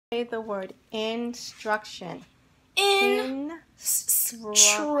Say the word instruction. Instructions.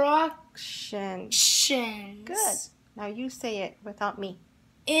 Good. Now you say it without me.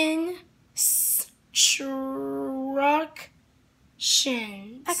 Instructions.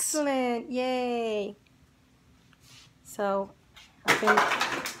 Excellent. Yay. So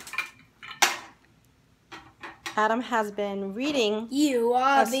Adam has been reading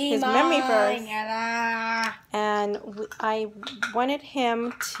his memory verse, and I wanted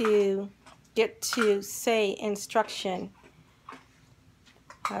him to get to say instruction.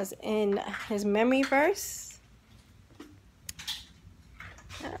 As in his memory verse,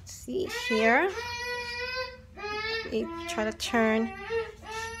 let's see here. Try to turn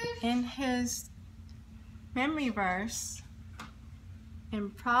in his memory verse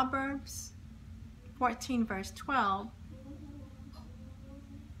in Proverbs 14 verse 12.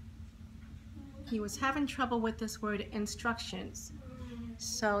 He was having trouble with this word instructions,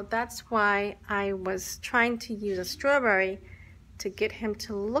 so that's why I was trying to use a strawberry to get him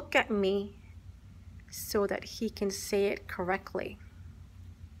to look at me so that he can say it correctly.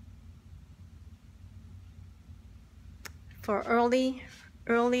 For early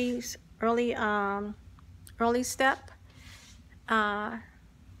step, let's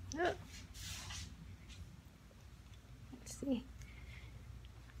see.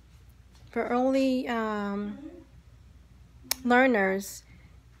 For early learners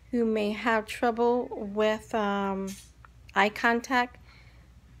who may have trouble with eye contact,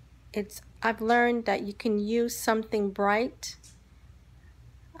 I've learned that you can use something bright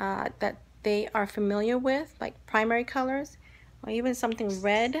that they are familiar with, like primary colors, or even something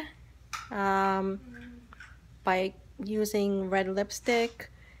red, by using red lipstick,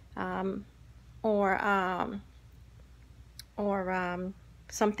 or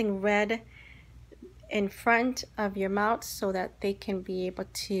something red in front of your mouth so that they can be able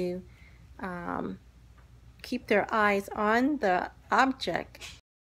to keep their eyes on the object